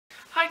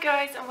Hi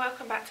guys, and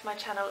welcome back to my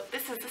channel.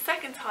 This is the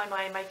second time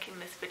I am making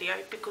this video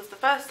because the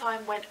first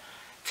time went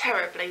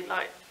terribly,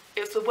 like it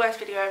was the worst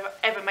video I've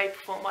ever made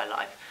before in my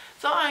life.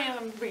 So I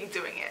am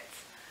redoing it.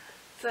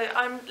 So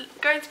I'm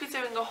going to be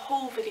doing a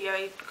haul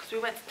video because we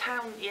went to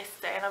town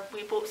yesterday and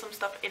we bought some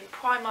stuff in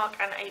Primark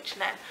and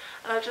H&M,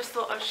 and I just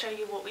thought I'd show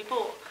you what we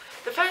bought.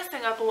 The first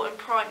thing I bought in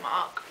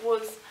Primark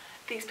was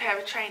these pair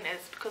of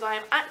trainers because I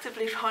am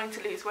actively trying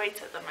to lose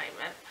weight at the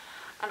moment,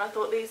 and I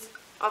thought these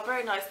are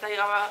very nice. They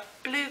are a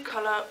blue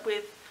colour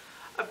with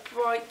a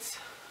bright,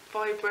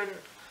 vibrant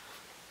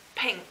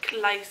pink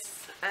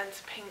lace and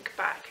pink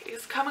back.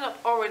 It's coming up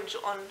orange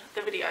on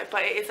the video,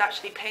 but it is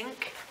actually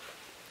pink.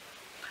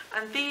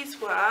 And these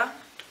were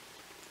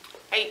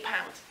 £8.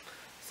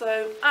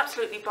 So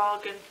absolutely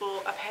bargain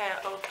for a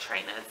pair of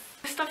trainers.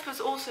 This stuff was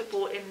also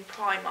bought in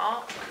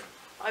Primark.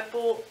 I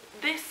bought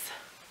this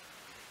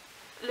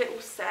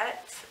little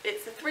set.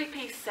 It's a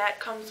three-piece set,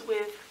 comes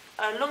with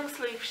a long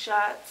sleeve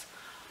shirt,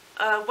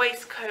 a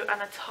waistcoat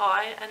and a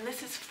tie, and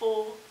this is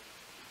for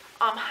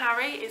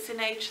Harry. It's in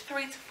age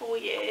 3 to 4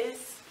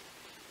 years,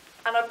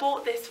 and I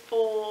bought this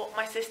for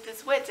my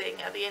sister's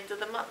wedding at the end of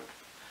the month.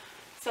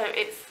 So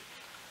it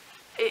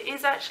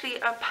is actually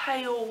a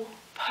pale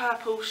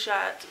purple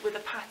shirt with a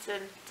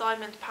pattern,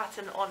 diamond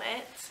pattern on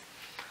it,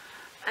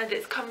 and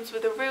it comes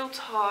with a real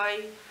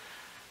tie,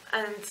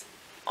 and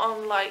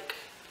on like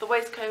the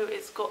waistcoat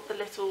it's got the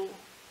little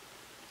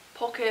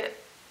pocket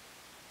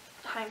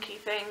hanky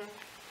thing.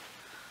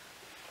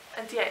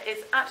 And yeah,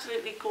 it's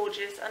absolutely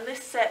gorgeous, and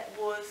this set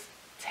was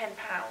 £10.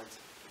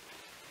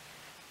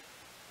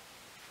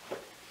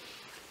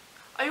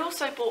 I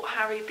also bought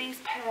Harry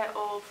these pair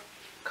of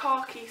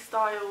khaki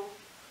style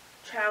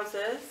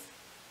trousers.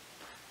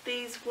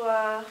 These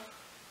were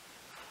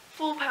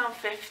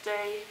 £4.50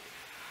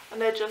 and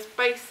they're just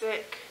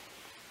basic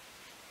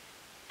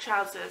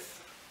trousers.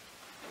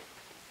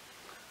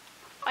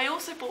 I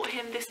also bought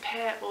him this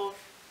pair of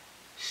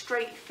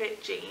straight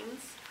fit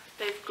jeans.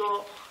 They've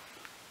got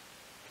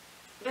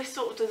this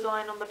sort of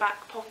design on the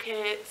back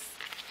pockets,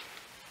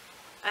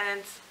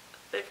 and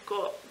they've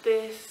got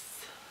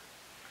this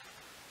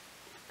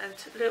and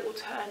little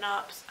turn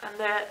ups, and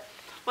they're,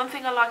 one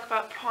thing I like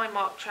about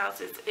Primark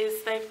trousers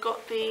is they've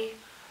got the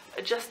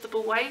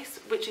adjustable waist,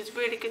 which is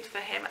really good for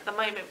him at the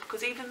moment,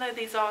 because even though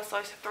these are a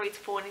size 3 to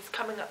 4 and he's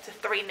coming up to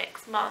 3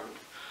 next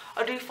month,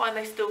 I do find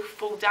they still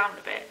fall down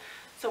a bit.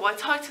 So I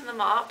tighten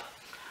them up,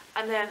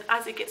 and then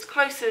as it gets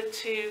closer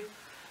to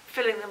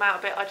filling them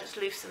out a bit, I just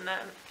loosen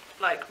them,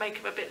 like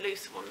make them a bit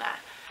looser on there.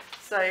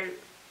 So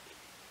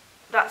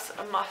that's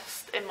a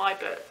must in my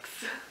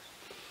books.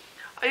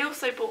 I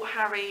also bought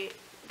Harry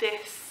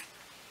this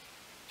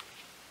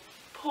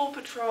Paw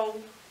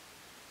Patrol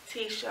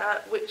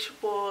t-shirt, which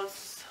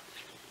was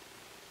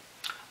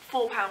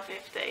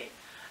 £4.50,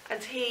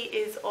 and he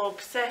is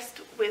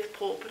obsessed with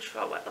Paw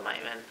Patrol at the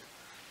moment.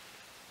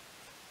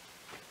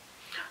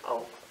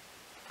 Oh,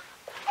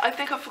 I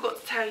think I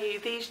forgot to tell you,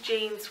 these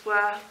jeans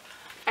were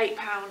 £8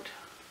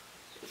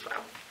 as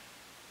well.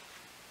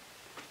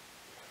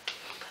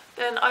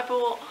 Then I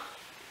bought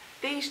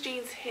these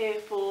jeans here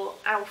for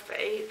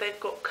Alfie. They've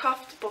got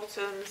cuffed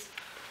bottoms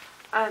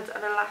and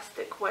an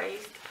elastic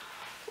waist.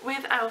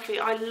 With Alfie,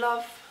 I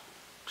love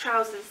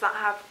trousers that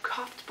have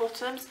cuffed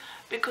bottoms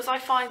because I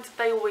find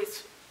they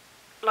always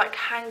like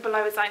hang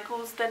below his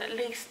ankles. Then at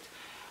least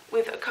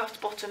with a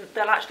cuffed bottom,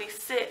 they'll actually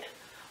sit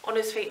on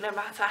his feet no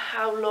matter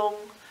how long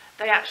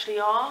they actually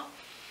are.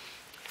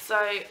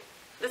 So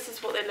this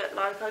is what they look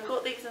like. I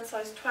got these in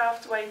size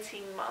 12 to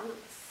 18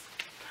 months.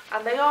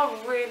 And they are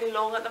really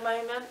long at the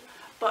moment,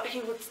 but he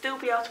would still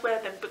be able to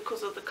wear them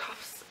because of the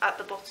cuffs at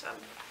the bottom.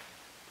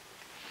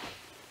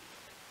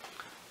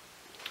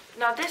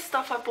 Now this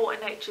stuff I bought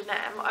in H&M.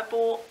 I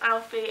bought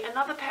Alfie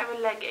another pair of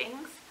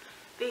leggings.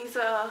 These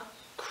are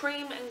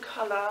cream in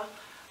colour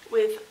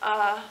with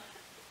a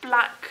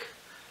black,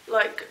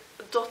 like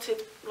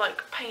dotted,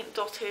 like paint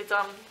dotted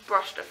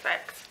brushed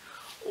effect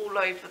all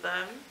over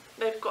them.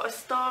 They've got a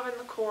star in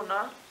the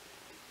corner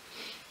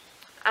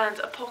and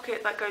a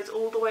pocket that goes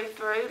all the way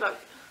through, like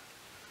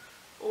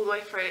all the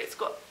way through. It's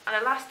got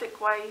an elastic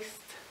waist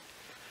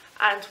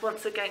and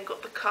once again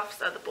got the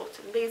cuffs at the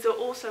bottom. These are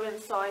also in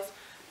size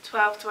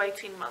 12 to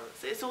 18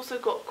 months. It's also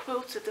got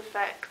quilted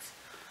effect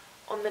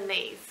on the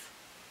knees.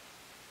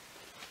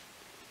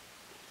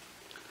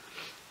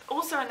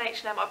 Also in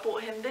H&M I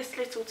bought him this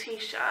little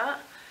t-shirt.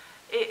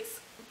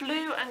 It's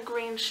blue and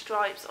green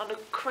stripes on a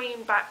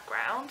cream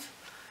background.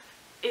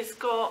 It's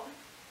got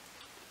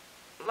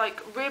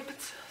like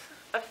ribbed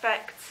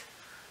effect,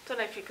 don't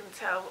know if you can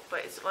tell, but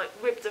it's like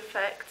ribbed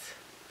effect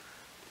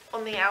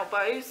on the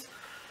elbows.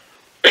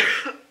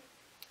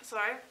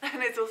 Sorry.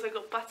 And it's also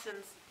got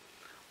buttons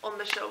on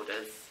the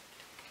shoulders.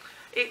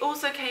 It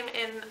also came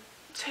in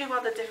 2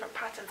 other different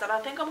patterns, and I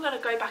think I'm going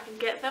to go back and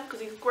get them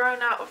because he's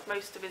grown out of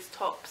most of his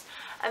tops,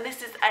 and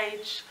this is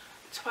age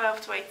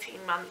 12 to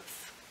 18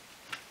 months.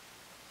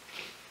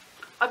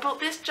 I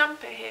bought this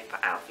jumper here for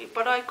Alfie,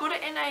 but I got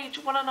it in age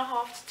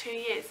 1.5 to 2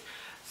 years.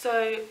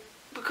 So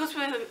because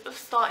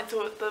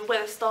the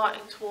weather's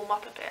starting to warm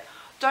up a bit,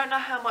 don't know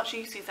how much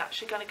use he's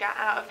actually going to get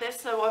out of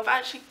this, so I've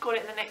actually got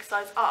it in the next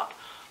size up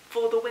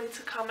for the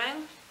winter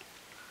coming.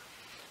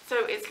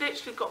 So it's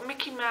literally got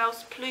Mickey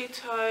Mouse,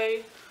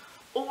 Pluto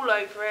all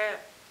over it.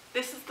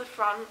 This is the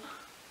front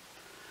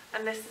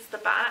and this is the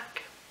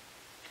back.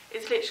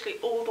 It's literally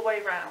all the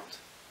way round,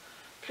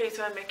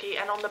 Pluto and Mickey,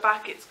 and on the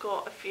back it's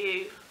got a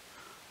few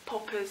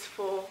poppers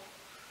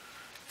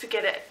to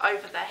get it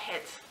over their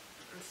head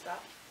and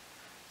stuff.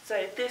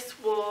 So this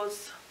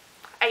was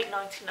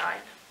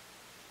 $8.99.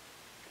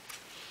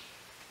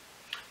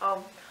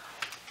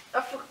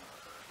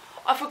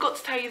 I forgot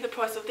to tell you the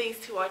price of these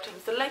two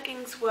items. The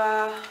leggings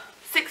were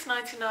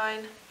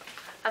 $6.99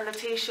 and the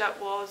t-shirt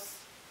was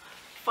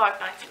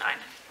 $5.99.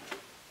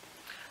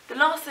 The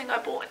last thing I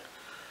bought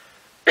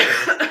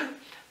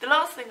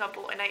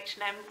in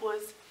H&M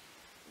was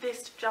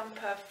this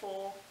jumper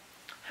for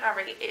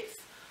Harry.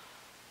 It's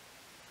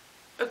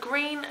a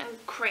green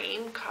and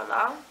cream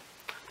colour,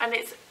 and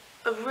it's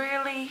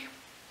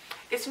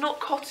not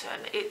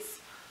cotton, it's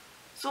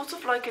sort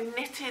of like a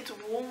knitted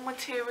wool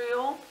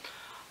material.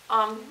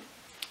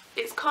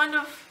 It's kind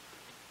of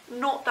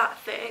not that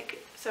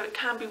thick, so it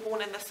can be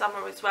worn in the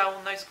summer as well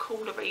on those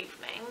cooler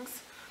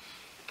evenings.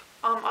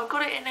 I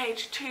got it in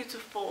age 2 to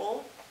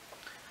 4,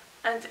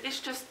 and it's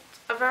just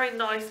a very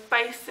nice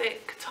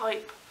basic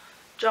type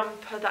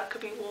jumper that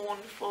could be worn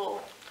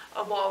for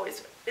a while.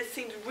 It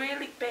seems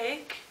really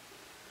big,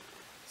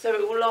 so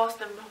it will last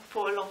them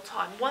for a long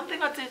time. One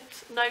thing I did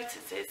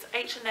notice is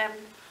H&M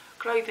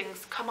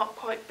clothing's come up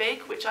quite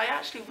big, which I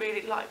actually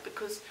really like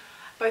because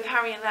both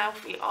Harry and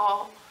Alfie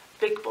are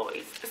big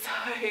boys, so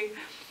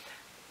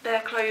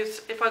their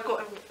clothes, if I got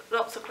them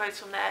lots of clothes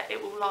from there,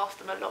 it will last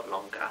them a lot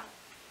longer.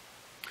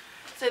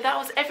 So that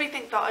was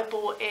everything that I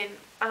bought in,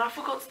 and I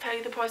forgot to tell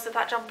you the price of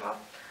that jumper.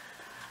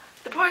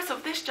 The price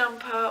of this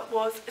jumper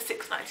was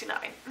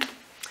 $6.99.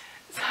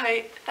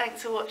 So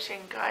thanks for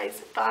watching,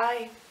 guys.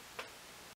 Bye.